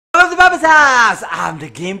Wabasas! I'm the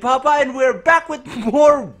Game Papa and we're back with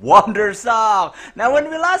more Wandersong! Now when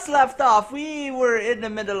we last left off, we were in the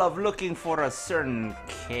middle of looking for a certain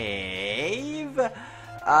cave.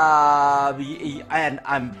 And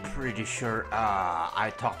I'm pretty sure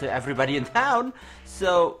I talked to everybody in town.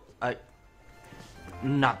 So,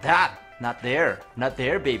 not that. Not there,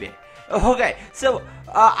 baby. Okay, so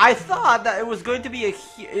I thought that it was going to be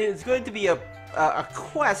a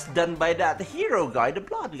quest done by that hero guy, the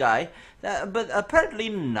blonde guy, but apparently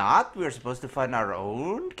not. We're supposed to find our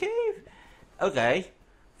own cave. Okay,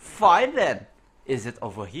 fine then. Is it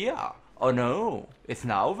over here? Oh no, it's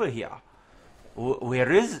not over here.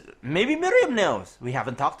 Where is? Maybe Miriam knows. We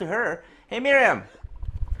haven't talked to her. Hey Miriam.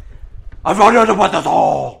 I found out about this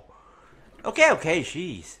all. Okay,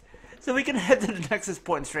 jeez. So we can head to the nexus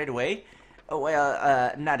point straight away? Oh,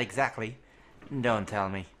 well, not exactly. Don't tell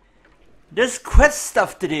me. There's quest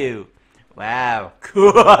stuff to do. Wow,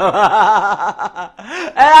 cool. I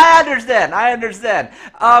understand.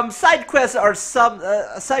 Side quests are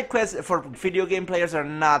side quests for video game players are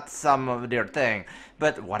not some of their thing.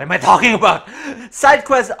 But what am I talking about? Side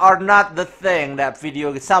quests are not the thing that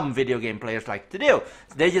some video game players like to do.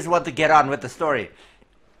 They just want to get on with the story.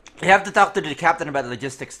 You have to talk to the captain about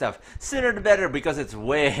logistic stuff. Sooner the better because it's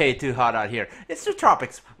way too hot out here. It's the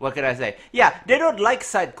tropics, what can I say? Yeah, they don't like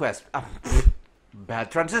side quests.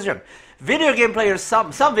 Bad transition. Video game players,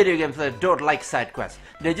 some video game players don't like side quests.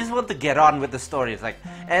 They just want to get on with the story. It's like,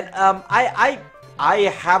 and I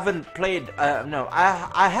haven't played,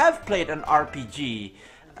 I have played an RPG.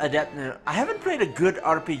 I haven't played a good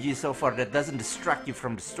RPG so far that doesn't distract you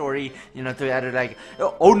from the story, you know, to either like,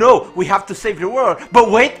 oh no, we have to save the world, but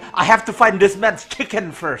wait, I have to find this man's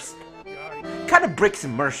chicken first. Kind of breaks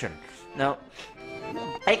immersion. No.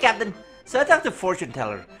 Hey Captain, so I talked to fortune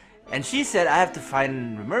teller, and she said I have to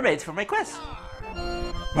find mermaids for my quest.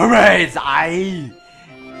 Mermaids, aye!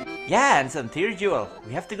 Yeah, and some tear jewel.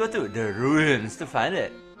 We have to go to the ruins to find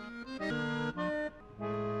it.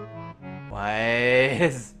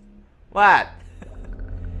 What?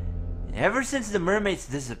 Ever since the mermaids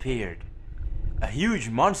disappeared, a huge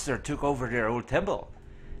monster took over their old temple.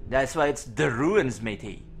 That's why it's the ruins,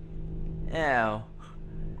 matey. Oh.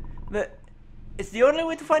 But it's the only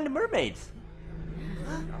way to find the mermaids.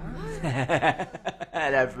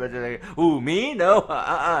 Ooh, me? No,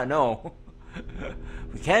 no.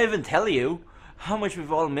 We can't even tell you how much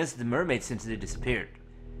we've all missed the mermaids since they disappeared.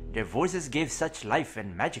 Their voices gave such life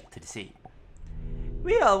and magic to the sea.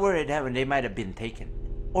 We all worried that they might have been taken.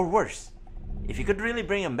 Or worse, if you could really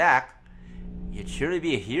bring them back, you'd surely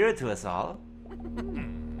be a hero to us all.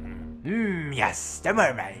 Yes, the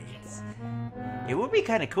mermaids. It would be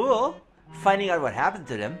kind of cool, finding out what happened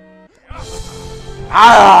to them.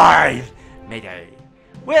 Alright, Mayday.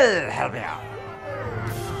 We'll help you out.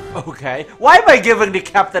 Okay, why am I giving the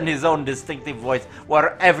captain his own distinctive voice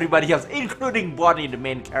while everybody else, including Bonnie, the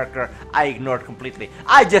main character, I ignored completely?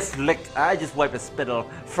 I just wiped a spittle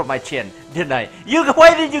from my chin, didn't I?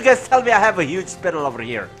 Why did you guys tell me I have a huge spittle over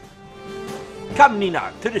here? Come,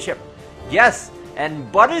 Nina, to the ship. Yes,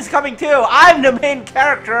 and Bonnie's coming too. I'm the main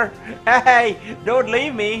character. Hey, don't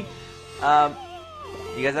leave me.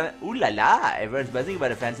 You guys have, ooh la la, everyone's buzzing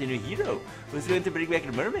about a fancy new hero who's going to bring back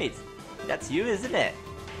the mermaids. That's you, isn't it?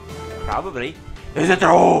 Probably. Is it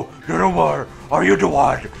true? The rumor? Are you the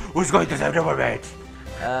one who's going to save the mermaids?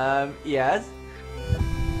 Yes.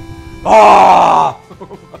 Oh!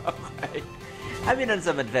 Okay. I've been on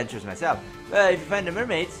some adventures myself. But if you find the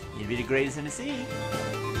mermaids, you'll be the greatest in the sea.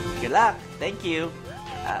 Good luck. Thank you.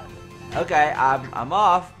 Okay, I'm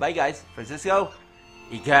off. Bye, guys. Francisco?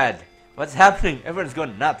 Egad. What's happening? Everyone's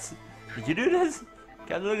going nuts. Did you do this?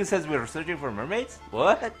 Captain Lucas says we're searching for mermaids?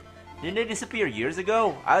 What? Didn't they disappear years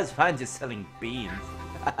ago? I was fine just selling beans.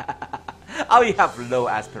 Oh, you have low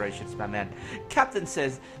aspirations, my man. Captain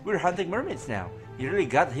says we're hunting mermaids now. You really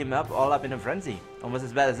got him all up in a frenzy. Almost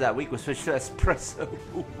as bad as that week was switched to espresso.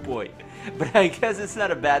 Oh boy. But I guess it's not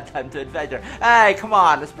a bad time to adventure. Hey, come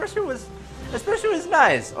on. Espresso is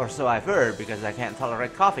nice. Or so I've heard, because I can't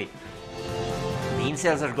tolerate coffee. Bean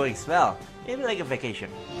sales are going swell. Maybe like a vacation.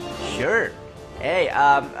 Sure. Hey,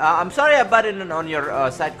 I'm sorry I butted in on your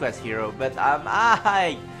side quest, hero, but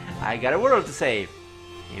I got a world to save.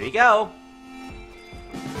 Here we go.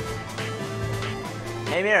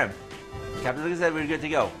 Hey, Miriam. Captain Lucas said we're good to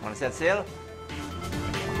go. Want to set sail?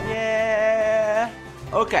 Yeah.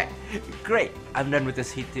 Okay, great. I'm done with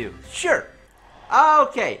this heat too. Sure.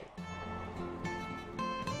 Okay.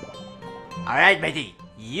 All right, matey.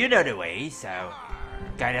 You know the way, so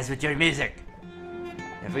guide us with your music.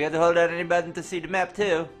 Don't forget to hold down any button to see the map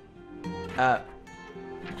too.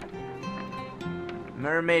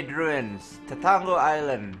 Mermaid Ruins, Tatango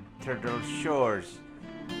Island, Turtle Shores.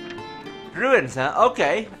 Ruins, huh?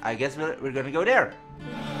 Okay, I guess we're gonna go there.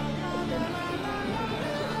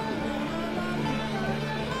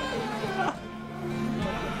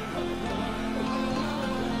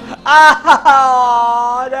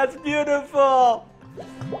 Ah, that's beautiful.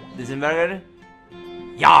 Disembark.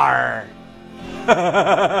 Yar.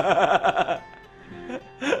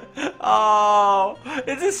 Oh,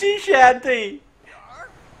 it's a sea shanty.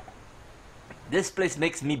 This place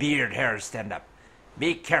makes me beard hair stand up.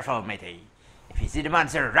 Be careful, matey. If you see the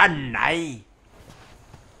monster, run, aye.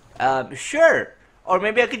 Sure. Or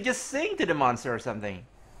maybe I could just sing to the monster or something.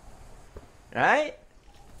 Right?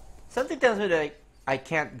 Something tells me that I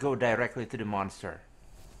can't go directly to the monster.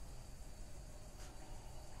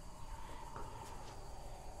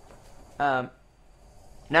 No,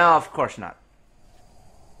 of course not.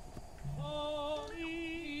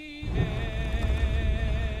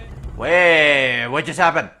 Wait, what just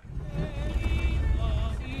happened?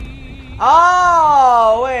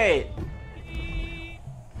 Oh, wait.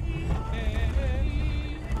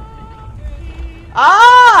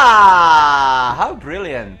 Ah, how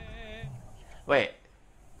brilliant. Wait,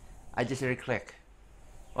 I just heard a click.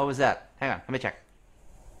 What was that? Hang on, let me check.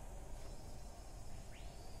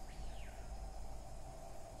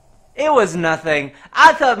 It was nothing.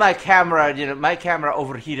 I thought my camera, my camera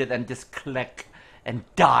overheated and just clicked and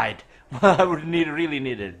died. I would really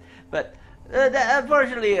need it. But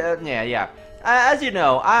unfortunately, yeah. As you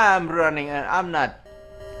know, I'm running. I'm not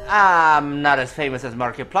as famous as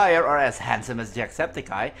Markiplier or as handsome as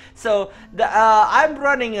Jacksepticeye. So I'm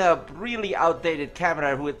running a really outdated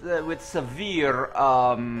camera with severe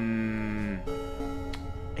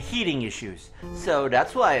heating issues. So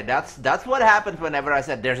that's why that's what happens whenever I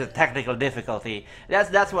said there's a technical difficulty.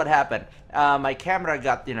 That's what happened. My camera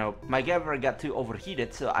got too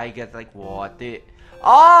overheated, so I get like, what the?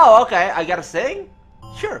 Oh, okay. I gotta sing?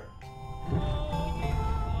 Sure.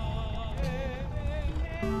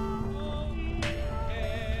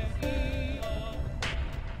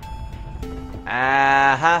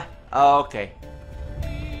 Okay.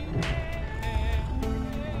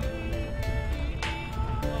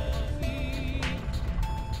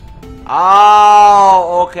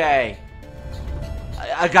 Oh, okay.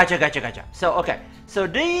 I gotcha. So, okay. So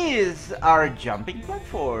these are jumping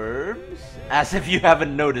platforms, as if you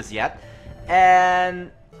haven't noticed yet.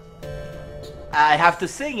 And I have to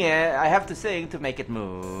sing it. I have to sing to make it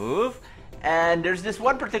move. And there's this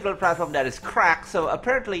one particular platform that is cracked. So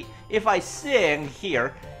apparently, if I sing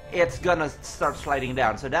here, it's gonna start sliding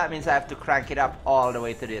down. So that means I have to crank it up all the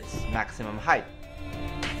way to its maximum height.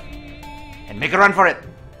 And make a run for it.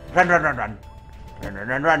 Run. Run.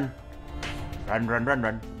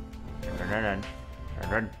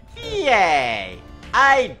 Yay!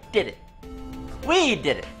 I did it. We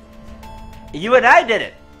did it. You and I did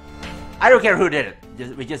it. I don't care who did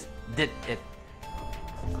it. We just did it.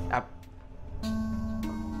 Up.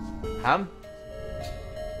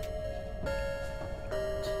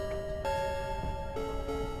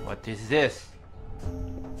 What is this?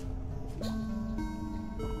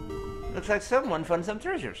 Looks like someone found some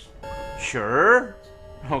treasures. Sure.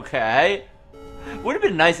 Okay. Would have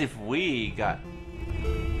been nice if we got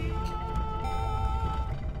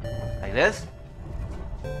like this.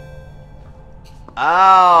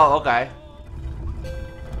 Oh, okay.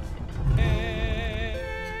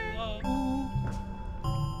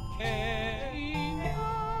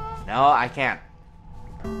 No, I can't.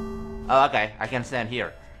 Oh, okay. I can stand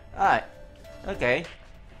here. Alright. Okay.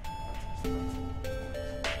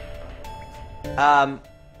 How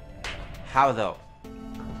though?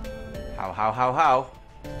 How?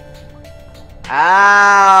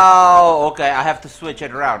 Ow! Okay, I have to switch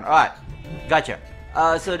it around. Alright. Gotcha.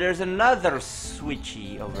 So there's another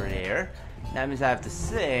switchy over there. That means I have to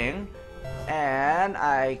sing. And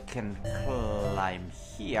I can climb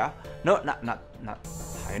here. No, not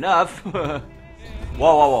high enough.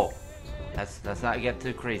 Whoa. Let's not get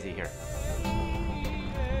too crazy here.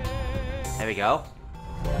 There we go.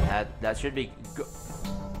 That should be good.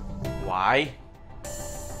 Why?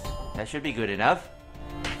 That should be good enough.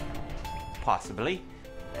 Possibly.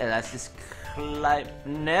 And let's just climb.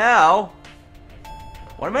 Now,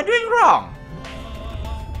 what am I doing wrong?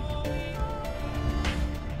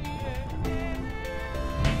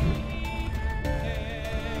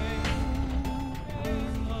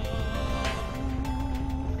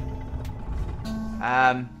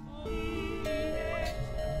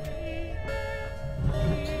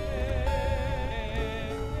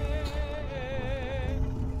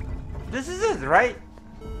 This is it, right?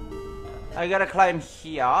 I gotta climb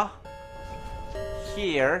here,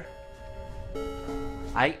 here.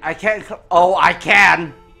 I can't. Oh, I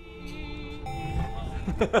can.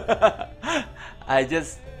 I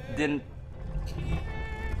just didn't.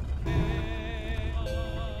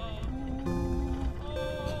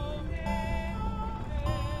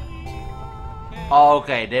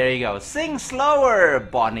 Okay, there you go. Sing slower,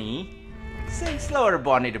 Bonnie. Sing slower,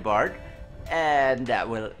 Bonnie the Bard, and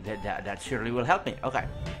that surely will help me. Okay.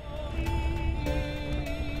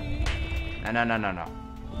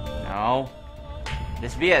 No.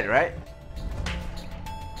 This be it, right?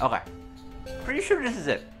 Okay. Pretty sure this is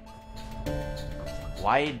it.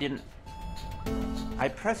 Why didn't I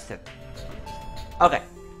pressed it? Okay.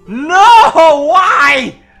 No!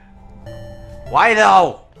 Why? Why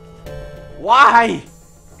though? Why?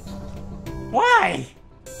 Why?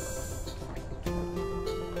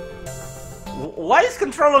 Why is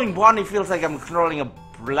controlling Bonnie feels like I'm controlling a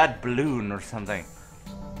blood balloon or something?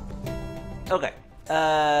 Okay.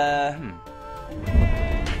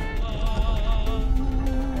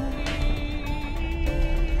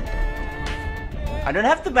 I don't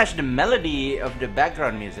have to match the melody of the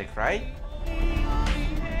background music, right?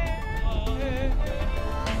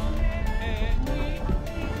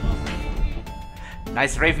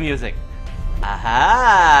 Nice rave music.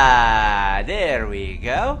 Aha! There we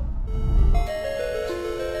go.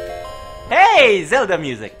 Hey, Zelda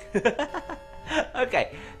music.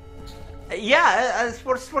 Okay. Yeah,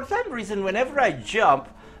 for some reason, whenever I jump,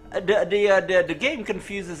 the game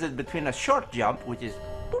confuses it between a short jump, which is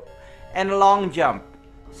boop, and a long jump.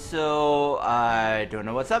 So I don't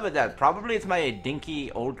know what's up with that. Probably it's my dinky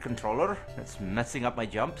old controller that's messing up my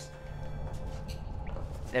jumps.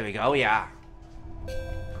 There we go. Yeah.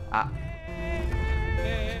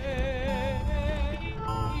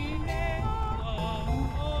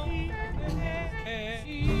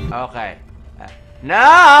 Okay.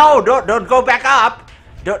 No! Don't go back up!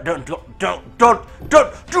 Don't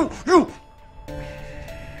you!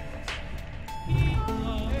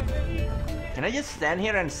 Can I just stand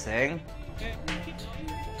here and sing?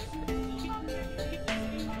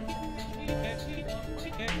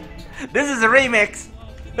 This is a remix!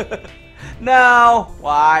 No!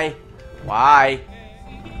 Why? Why?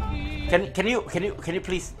 Can you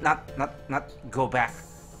please not go back?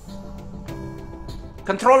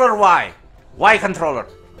 Controller, why? Why controller?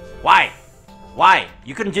 Why? Why?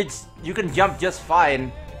 You can jump just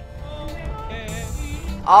fine.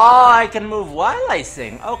 Oh, I can move while I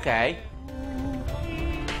sing. Okay.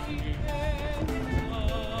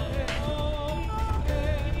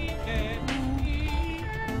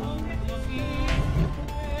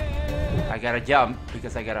 I gotta jump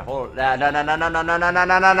because I gotta hold. No.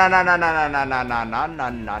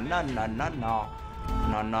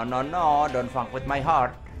 No, don't funk with my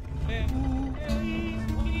heart.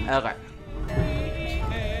 Okay.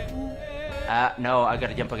 No, I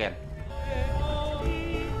gotta jump again.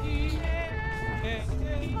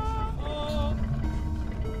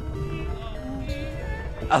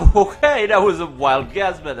 Okay, that was a wild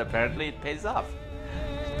guess, but apparently it pays off.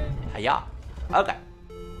 Hiya. Okay.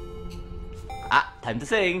 Time to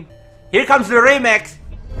sing. Here comes the remix.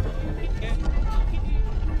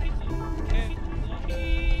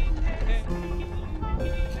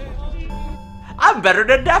 I'm better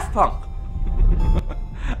than Daft Punk.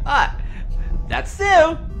 That's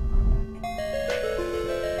two.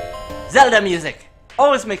 Zelda music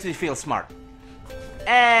always makes me feel smart.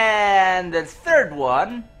 And the third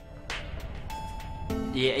one.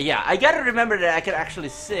 Yeah, I gotta remember that I can actually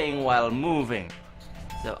sing while moving.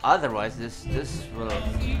 So otherwise, this will.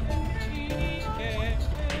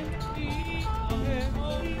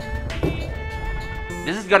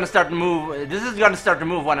 This is gonna start to move. This is gonna start to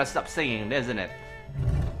move when I stop singing, isn't it?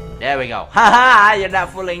 There we go. Haha! You're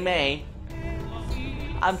not fooling me.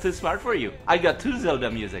 I'm too smart for you. I got 2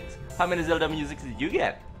 Zelda musics. How many Zelda musics did you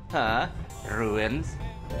get? Huh? Ruins.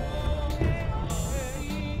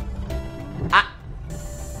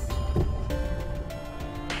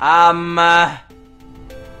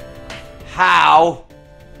 How?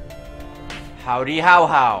 Howdy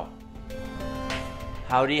how?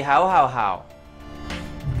 Howdy how?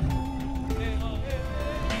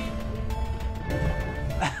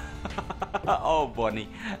 Oh, Bonnie.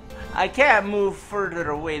 I can't move further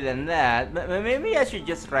away than that. Maybe I should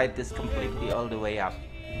just write this completely all the way up.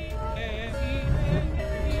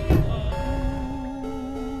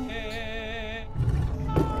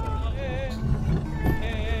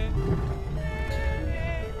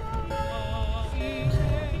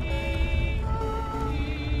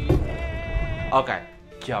 Okay,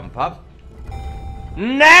 jump up.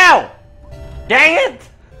 Now! Dang it!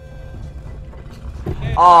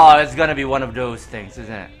 Oh, it's gonna be one of those things,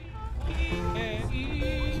 isn't it?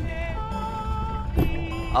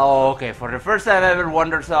 Oh, okay. For the first time ever,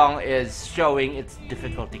 Wandersong is showing its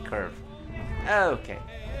difficulty curve. Okay.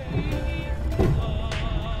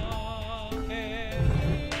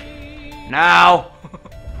 Now!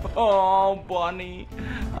 Oh, Bonnie.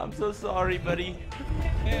 I'm so sorry, buddy.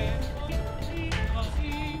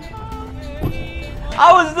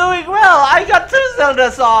 I was doing well! I got 2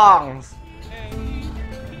 Zelda songs!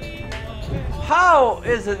 How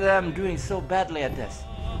is it that I'm doing so badly at this?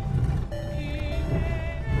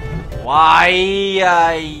 Why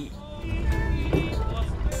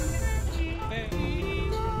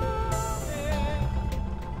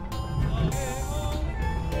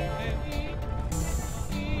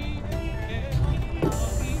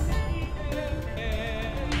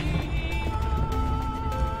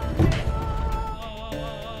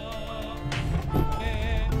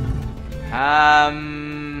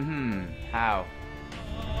how?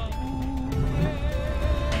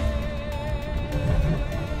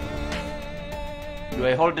 Do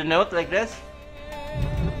I hold the note like this?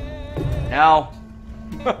 No.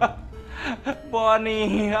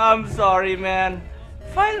 Bonnie, I'm sorry, man.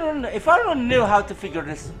 If I don't know how to figure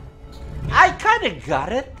this, I kinda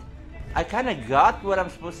got it. I kinda got what I'm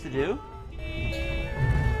supposed to do.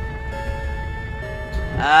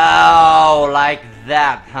 Oh, like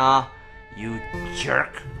that, huh? You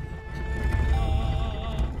jerk.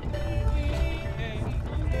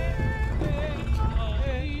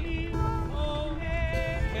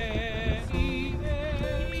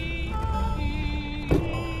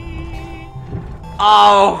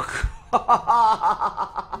 Oh,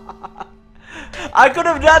 I could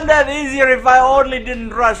have done that easier if I only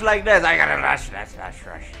didn't rush like this. I gotta rush.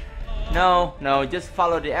 No, no, just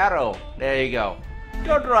follow the arrow. There you go.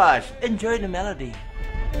 Don't rush. Enjoy the melody.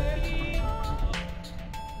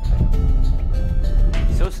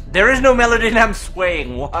 So there is no melody and I'm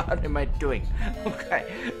swaying. What am I doing? Okay.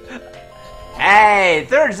 Hey,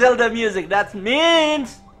 3rd Zelda music. That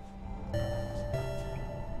means.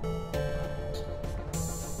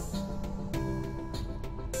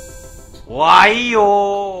 Why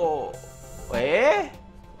oh? Eh?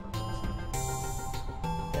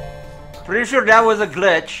 Pretty sure that was a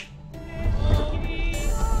glitch.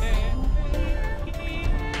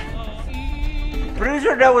 Pretty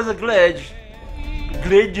sure that was a glitch.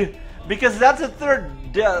 Because that's a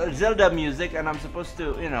 3rd Zelda music and I'm supposed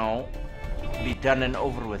to, you know, be done and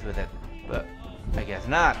over with it. But I guess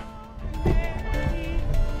not.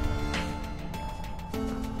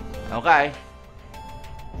 Okay.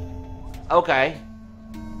 Okay.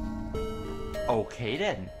 Okay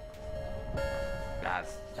then.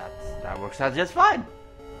 That works out just fine.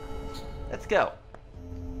 Let's go.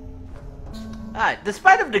 Alright,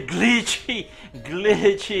 despite of the glitchy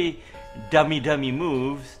dummy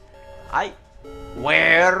moves,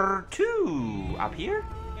 where to? Up here?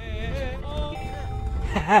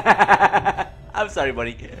 I'm sorry,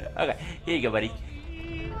 buddy. Okay, here you go, buddy.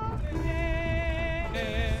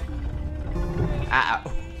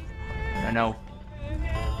 No.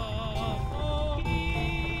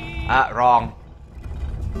 Wrong.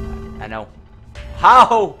 I know.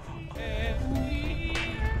 How?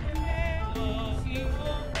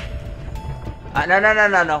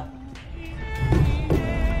 No.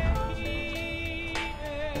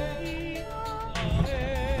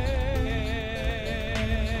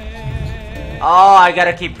 Oh, I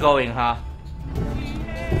gotta keep going, huh?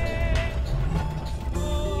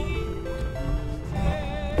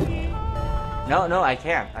 No, I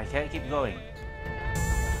can't. I can't keep going.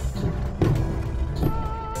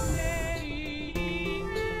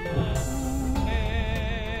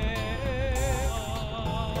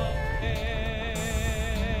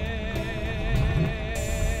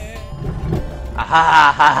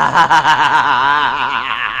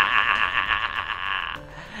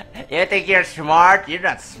 You think you're smart? You're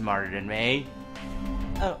not smarter than me.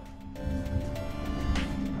 Oh.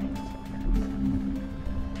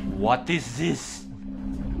 What is this?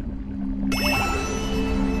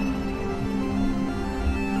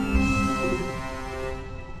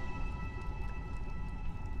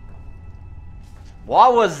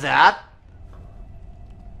 What was that?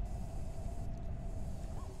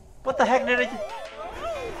 What the heck did I just...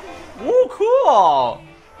 Ooh, cool!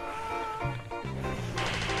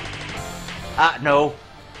 No.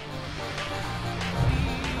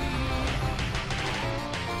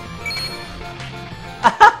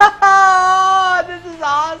 This is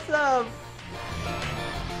awesome!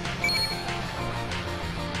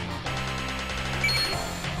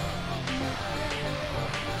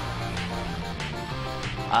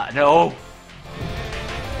 No.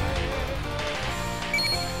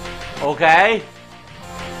 Okay.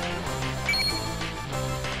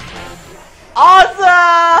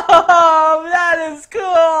 Awesome! That is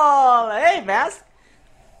cool! Hey, Mask.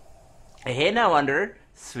 Hey, now, Wanderer.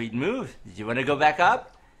 Sweet move. Did you want to go back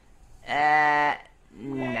up? Nah.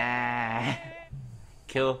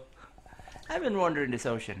 Cool. I've been wandering this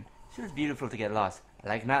ocean. It feels beautiful to get lost. I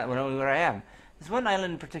like not knowing where I am. There's one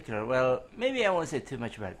island in particular. Well, maybe I won't say too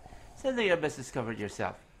much about it. Something you best discover it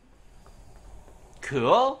yourself.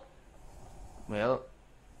 Cool. Well,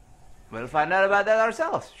 we'll find out about that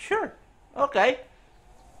ourselves. Sure. Okay.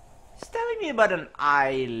 He's telling me about an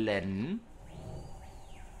island.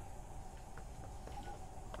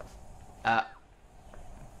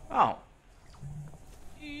 Oh.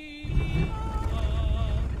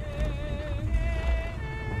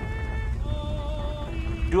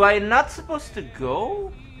 Do I not supposed to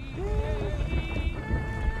go?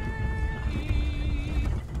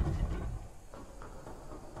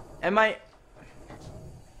 Am I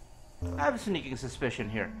have a sneaking suspicion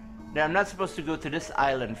here that I'm not supposed to go to this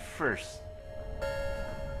island first.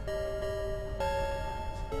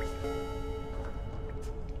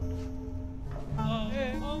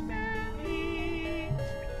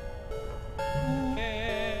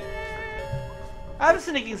 I have a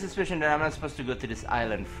sneaking suspicion that I'm not supposed to go to this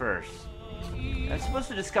island first. I'm supposed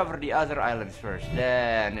to discover the other islands first,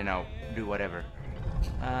 then, you know, do whatever.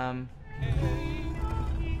 I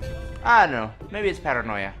don't know. Maybe it's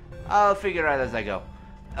paranoia. I'll figure out as I go.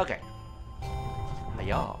 Okay.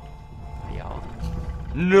 Hiya. Hiya.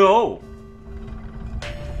 No!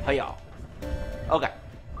 Hiya. Okay.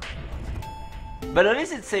 But at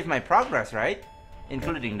least it saved my progress, right?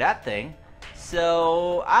 Including that thing.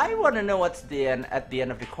 So I want to know what's at the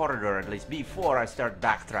end of the corridor, at least before I start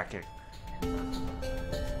backtracking.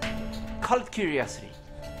 Call it curiosity,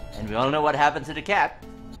 and we all know what happened to the cat.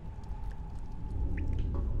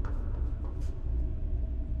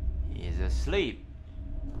 He's asleep.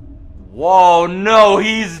 Whoa! No,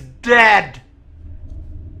 he's dead.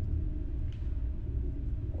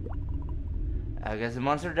 I guess the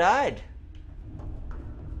monster died.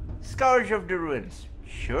 Scourge of the ruins.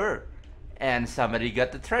 Sure. And somebody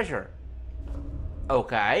got the treasure.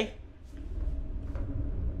 Okay.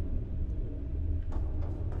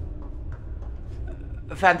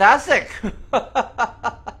 Fantastic.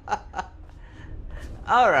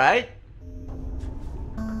 Alright.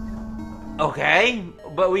 Okay.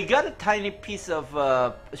 But we got a tiny piece of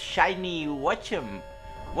shiny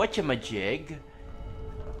whatchamajig.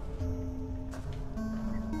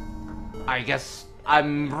 I guess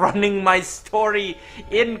I'm running my story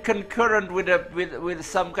in concurrent with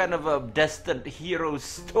some kind of a destined hero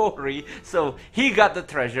story. So he got the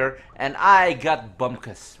treasure and I got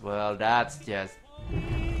Bumpkus. Well, that's just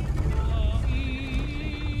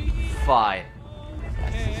fine.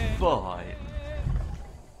 That's just fine.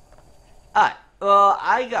 Alright, well,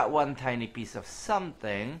 I got one tiny piece of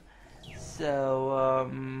something. So,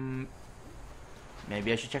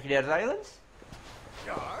 maybe I should check the other islands?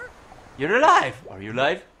 Sure. You're alive! Are you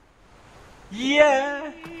alive?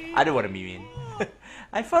 Yeah! I don't want to be mean.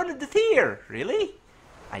 I found the tear! Really?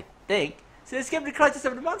 I think. So escape the clutches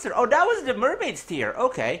of the monster. Oh, that was the mermaid's tear.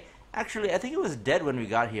 Okay. Actually, I think it was dead when we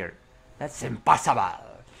got here. That's impossible.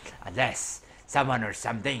 Unless someone or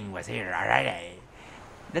something was here already.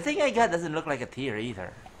 The thing I got doesn't look like a tear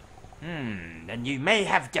either. Then you may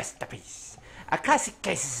have just a piece. A classic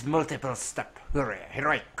case is multiple step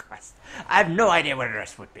heroic quest. I have no idea where the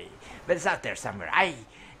rest would be, but it's out there somewhere.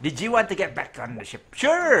 Did you want to get back on the ship?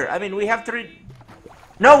 Sure! I mean, we have to read...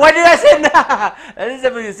 No, what did I say? This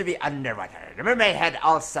used to be underwater. The mermaid had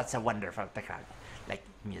all sorts of wonderful technology, like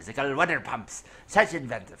musical water pumps. Such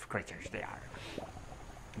inventive creatures they are.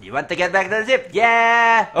 You want to get back to the ship?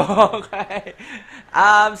 Yeah! Okay.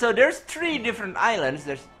 So there's 3 different islands.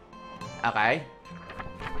 There's... Okay.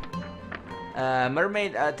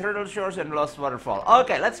 Mermaid, Turtle Shores and Lost Waterfall.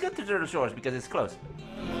 Okay, let's go to Turtle Shores because it's close.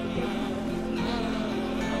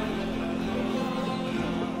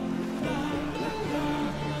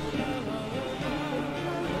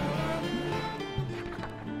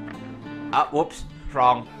 Whoops,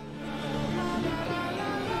 wrong.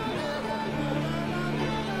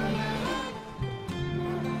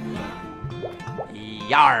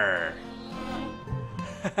 Yar.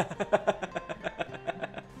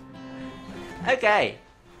 Okay.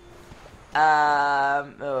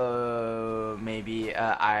 Maybe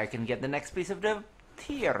I can get the next piece of the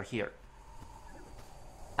tear here.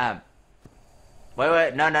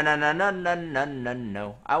 Wait, no.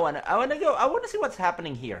 I wanna go. I wanna see what's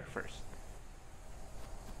happening here first.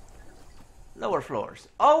 Lower floors.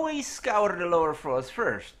 Always scour the lower floors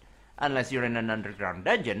first. Unless you're in an underground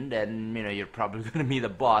dungeon, then, you know, you're probably gonna meet the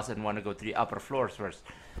boss and want to go to the upper floors first.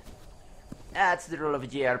 That's the rule of a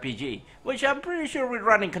JRPG, which I'm pretty sure we're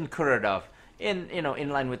running concurrent of, in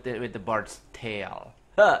line with the Bard's Tale.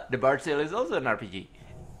 Huh, the Bard's Tale is also an RPG.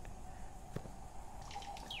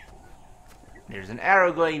 There's an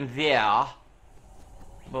arrow going there,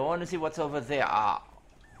 but I want to see what's over there.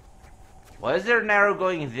 Why is there an arrow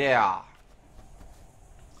going there?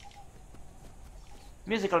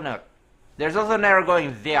 Musical note. There's also an arrow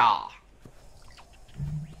going there.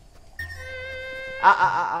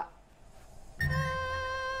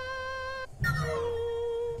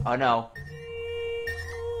 Oh no.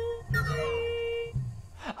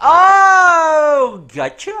 Oh,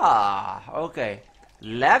 gotcha. Okay.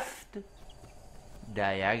 Left.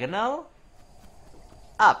 Diagonal.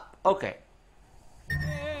 Up. Okay.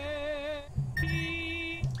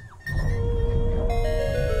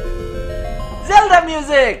 ZELDA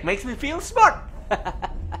music! Makes me feel smart!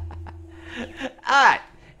 Alright,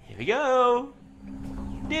 here we go!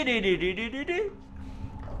 Do-do-do-do-do-do-do.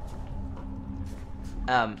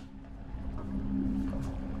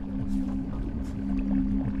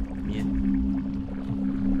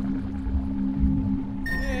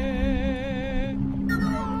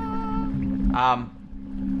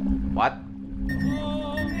 What?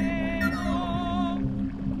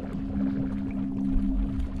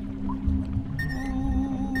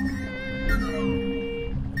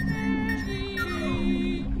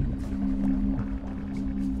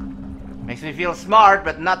 Makes me feel smart,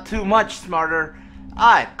 but not too much smarter.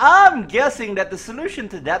 Alright, I'm guessing that the solution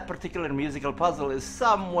to that particular musical puzzle is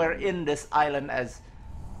somewhere in this island as...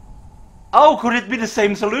 Oh, could it be the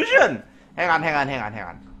same solution? Hang on.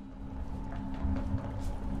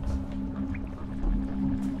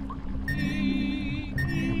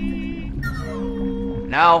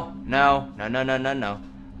 No.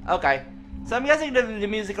 Okay. So I'm guessing the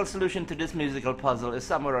musical solution to this musical puzzle is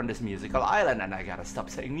somewhere on this musical island, and I gotta stop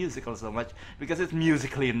saying musical so much because it's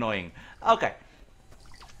musically annoying. Okay.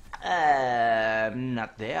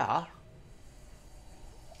 Not there.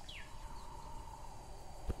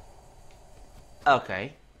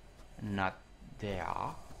 Okay. Not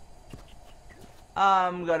there.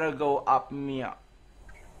 I'm gonna go up here.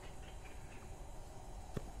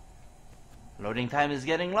 Loading time is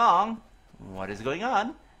getting long. What is going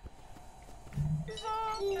on?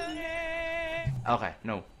 Okay,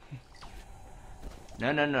 no.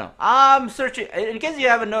 No. I'm searching. In case you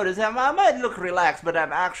haven't noticed, I might look relaxed, but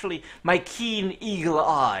I'm actually, my keen eagle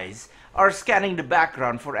eyes are scanning the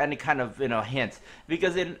background for any kind of, hint.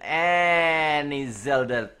 Because in any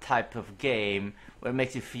Zelda type of game, where it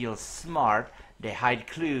makes you feel smart, they hide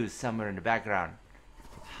clues somewhere in the background.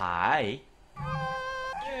 Hi.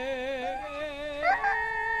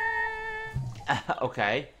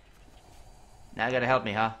 Okay. Now you gotta help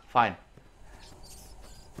me, huh? Fine.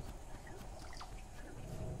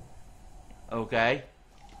 Okay.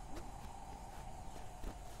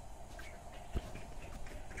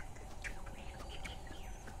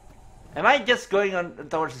 Am I just going on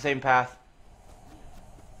towards the same path?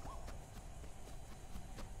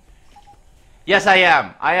 Yes, I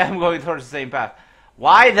am. I am going towards the same path.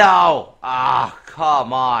 Why though? Ah,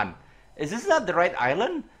 come on. Is this not the right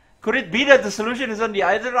island? Could it be that the solution is on the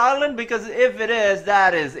other island? Because if it is,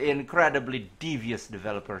 that is incredibly devious,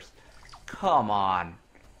 developers. Come on.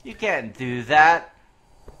 You can't do that.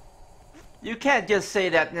 You can't just say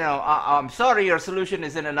that, I'm sorry, your solution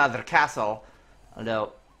is in another castle.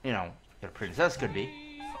 Although, your princess could be.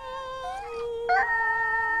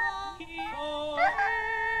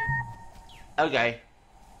 Okay.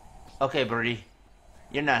 Okay, Birdie.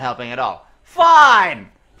 You're not helping at all.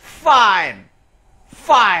 Fine! Fine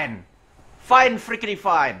frickety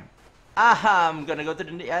fine. I'm gonna go to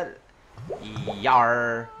the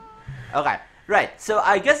yar. Okay, right. So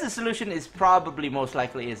I guess the solution is probably most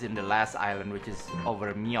likely is in the last island, which is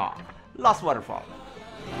over Mya. Lost Waterfall.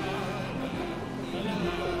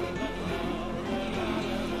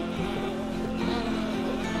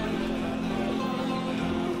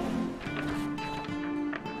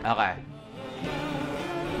 Okay.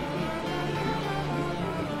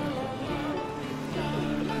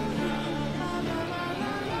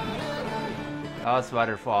 Lost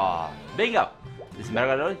Waterfall. Bingo! This is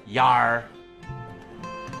Mergado. Yar!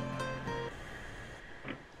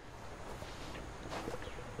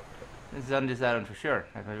 This is on this island for sure.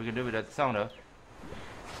 I think we can do without the song though.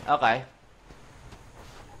 Okay.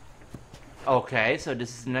 Okay, so this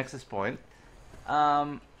is the nexus point.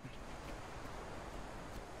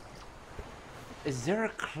 Is there a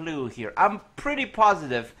clue here? I'm pretty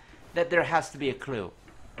positive that there has to be a clue.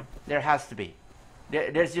 There has to be.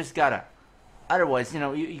 There's just gotta. Otherwise, you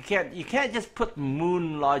know, you can't just put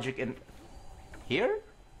moon logic in here.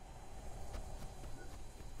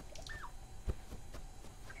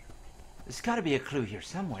 There's gotta be a clue here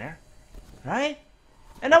somewhere, right?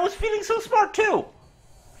 And I was feeling so smart too.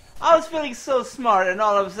 I was feeling so smart, and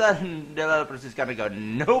all of a sudden, developers just gotta go,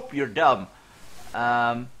 nope, you're dumb.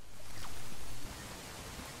 Dang.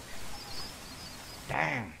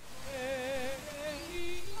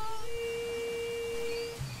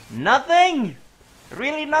 Nothing?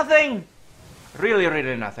 Really nothing? Really,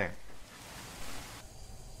 really nothing.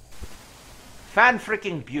 Fan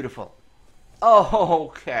freaking beautiful. Oh,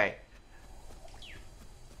 okay.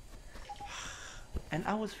 And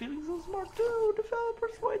I was feeling so smart too.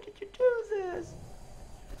 Developers, why did you do this?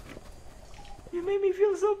 You made me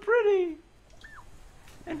feel so pretty.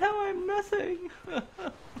 And now I'm nothing.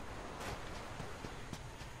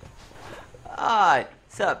 Alright,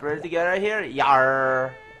 sup, ready to get out of here?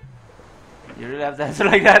 Yar. You really have to answer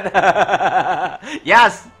like that?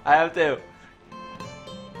 Yes, I have to.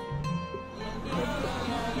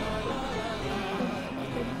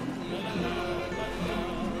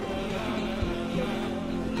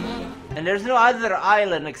 And there's no other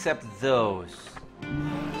island except those.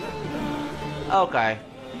 Okay.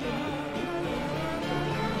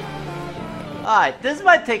 Alright, this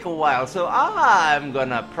might take a while, so I'm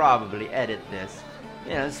gonna probably edit this.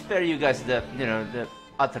 You know, spare you guys the, you know, the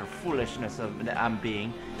utter foolishness of that I'm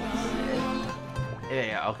being.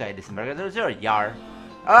 Yeah, okay, December 0, yar.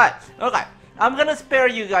 Alright, okay. I'm gonna spare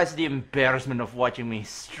you guys the embarrassment of watching me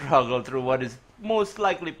struggle through what is most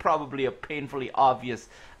likely probably a painfully obvious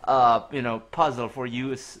you know, puzzle for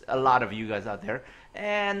you, a lot of you guys out there.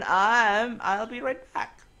 And I'll be right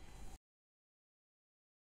back.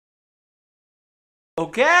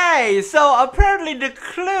 Okay, so apparently the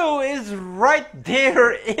clue is right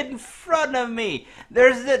there in front of me.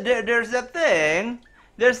 There's the thing.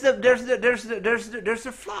 There's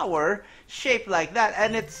the flower shaped like that,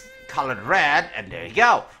 and it's colored red, and there you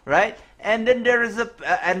go, right? And then there is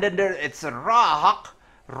it's a rock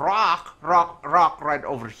right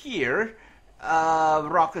over here.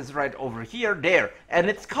 Rock is right over here, there, and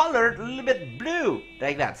it's colored a little bit blue,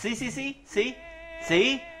 like that. See?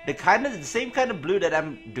 The same kind of blue that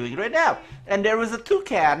I'm doing right now. And there was a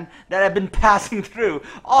toucan that I've been passing through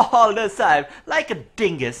all this time, like a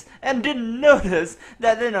dingus, and didn't notice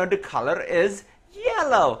that, you know, the color is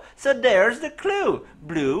yellow. So there's the clue: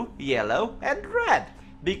 blue, yellow, and red.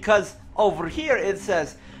 Because over here it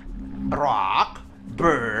says rock,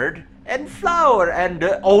 bird, and flower, and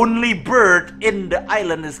the only bird in the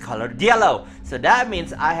island is colored yellow. So that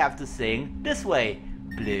means I have to sing this way: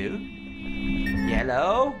 blue,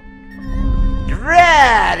 yellow,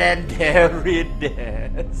 red, and there it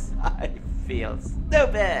is. I feel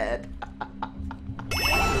stupid.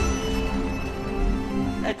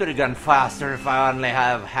 I could have gone faster if I only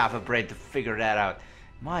have half a brain to figure that out.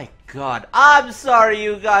 My God, I'm sorry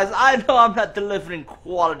you guys. I know I'm not delivering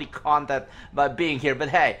quality content by being here, but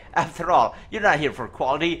hey, after all, you're not here for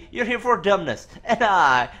quality, you're here for dumbness. And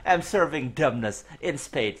I am serving dumbness in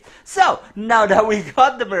spades. So, now that we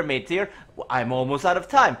got the mermaids here, I'm almost out of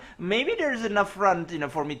time. Maybe there's enough run, you know,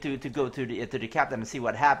 for me to go to the captain and see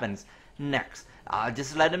what happens next. I'll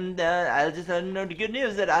just let him know the good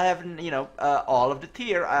news that I have, you know, all of the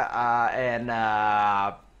tier,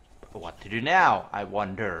 what to do now, I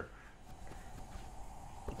wonder.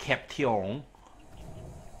 Captain.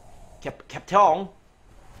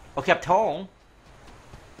 Oh, Captain.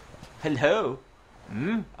 Hello.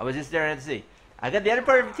 I was just there to see. I got the other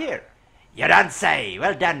part of it here. You don't say.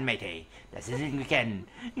 Well done, matey. Does it mean we can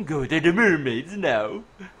go to the mermaids now?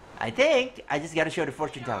 I think I just gotta show the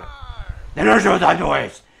fortune teller. Then I'll show that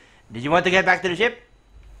noise. Did you want to get back to the ship?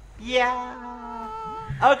 Yeah.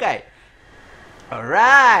 Okay.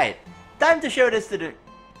 Alright. Time to show this to the...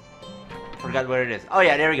 Forgot where it is. Oh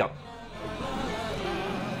yeah, there we go.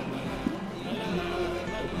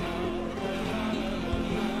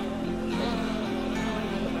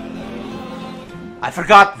 I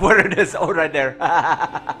forgot where it is. Oh, right there.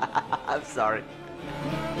 I'm sorry.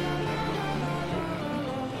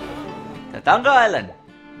 Tatango Island.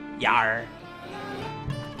 Yar.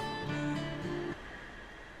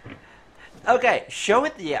 Okay, show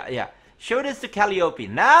it. Yeah. Show this to Calliope.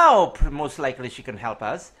 Now, most likely she can help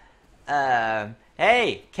us.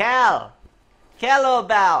 Hey, Cal.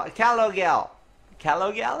 Callogal. Callogal?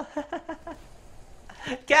 Callogal.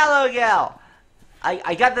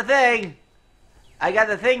 I got the thing. I got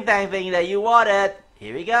the thing that you wanted.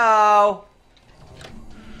 Here we go.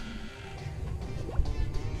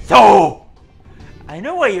 So, I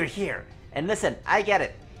know why you're here. And listen, I get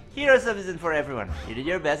it. Hero stuff isn't for everyone. You did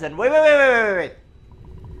your best and wait.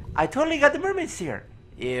 I totally got the mermaids here.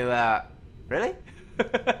 You, really?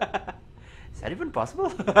 Is that even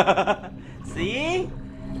possible? See?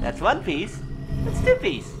 That's one piece. That's two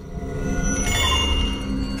piece.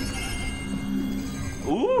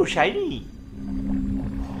 Ooh, shiny.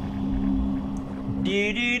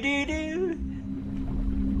 Do.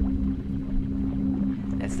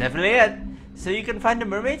 That's definitely it. So you can find the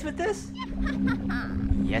mermaids with this?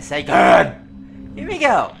 Yes, I can. Here we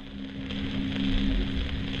go.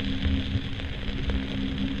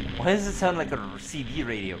 Why does it sound like a CD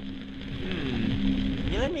radio? Can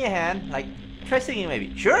you lend me a hand? Like, try singing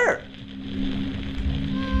maybe. Sure!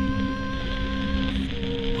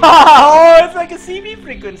 Oh, it's like a CB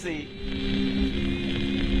frequency.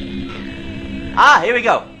 Ah, here we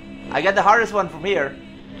go. I got the hardest one from here.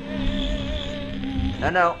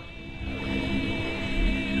 No.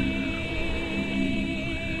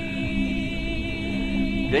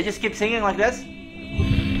 Do I just keep singing like this?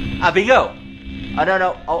 Ah, bingo! Oh,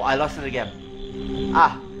 no. Oh, I lost it again.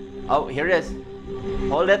 Ah. Oh, here it is.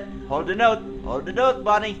 Hold it. Hold the note. Hold the note,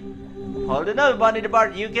 Bonnie. Hold the note, Bonnie the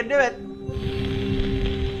Bard. You can do it.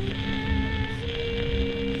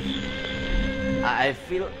 I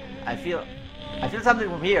feel something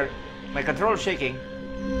from here. My control is shaking.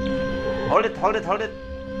 Hold it.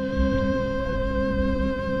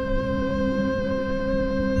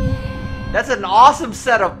 That's an awesome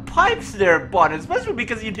set of pipes there, Bonnie, especially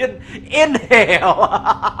because you didn't inhale.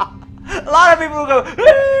 A lot of people will go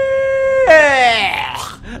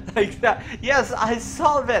like that. Yes, I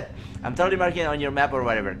solved it. I'm totally marking it on your map or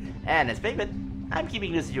whatever. And as payment, I'm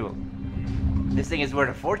keeping this jewel. This thing is worth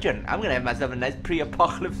a fortune. I'm gonna have myself a nice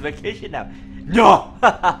pre-apocalypse vacation now. No!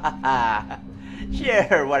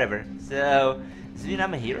 Sure, whatever. So you know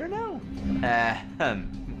I'm a hero now?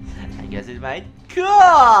 I guess it might. Cool!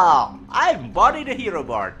 I'm Bonnie the Hero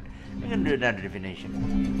Bard. I'm gonna do another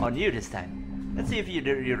divination. On you this time. Let's see if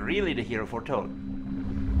you're really the hero foretold.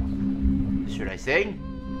 Should I sing?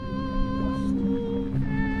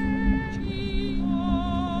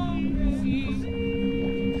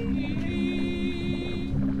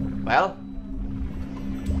 Well?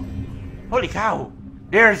 Holy cow!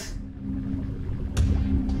 There's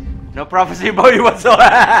no prophecy about you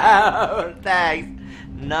whatsoever! Thanks!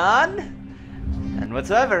 None? None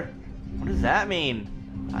whatsoever. What does that mean?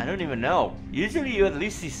 I don't even know. Usually you at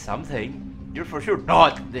least see something. You're for sure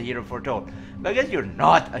not the hero foretold. But I guess you're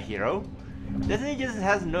not a hero. Destiny just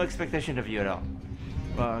has no expectation of you at all.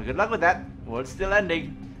 Well, good luck with that. World's still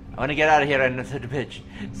ending. I want to get out of here and into the pitch.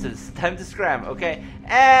 So it's time to scram, okay?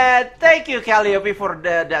 And thank you, Calliope, for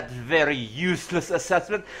that very useless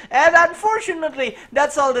assessment. And unfortunately,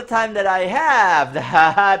 that's all the time that I have.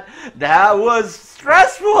 That was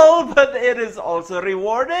stressful, but it is also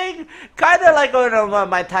rewarding. Kind of like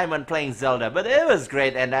my time when playing Zelda, but it was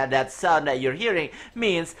great. And that sound that you're hearing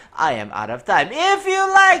means I am out of time. If you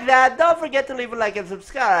like that, don't forget to leave a like and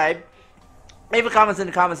subscribe. Leave a comments in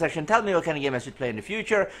the comment section. Tell me what kind of game I should play in the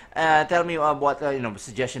future. Tell me what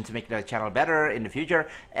suggestion to make the channel better in the future.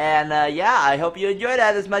 And yeah, I hope you enjoyed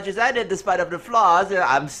that as much as I did, despite of the flaws.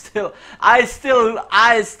 I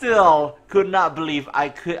still could not believe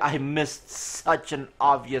I missed such an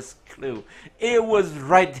obvious clue. It was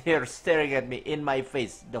right there, staring at me in my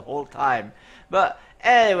face the whole time. But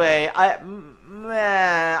anyway,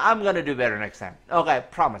 I'm gonna do better next time. Okay, I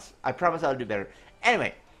promise I'll do better.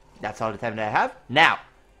 Anyway. That's all the time that I have. Now,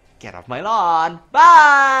 get off my lawn.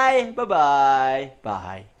 Bye! Bye-bye.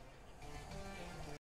 Bye.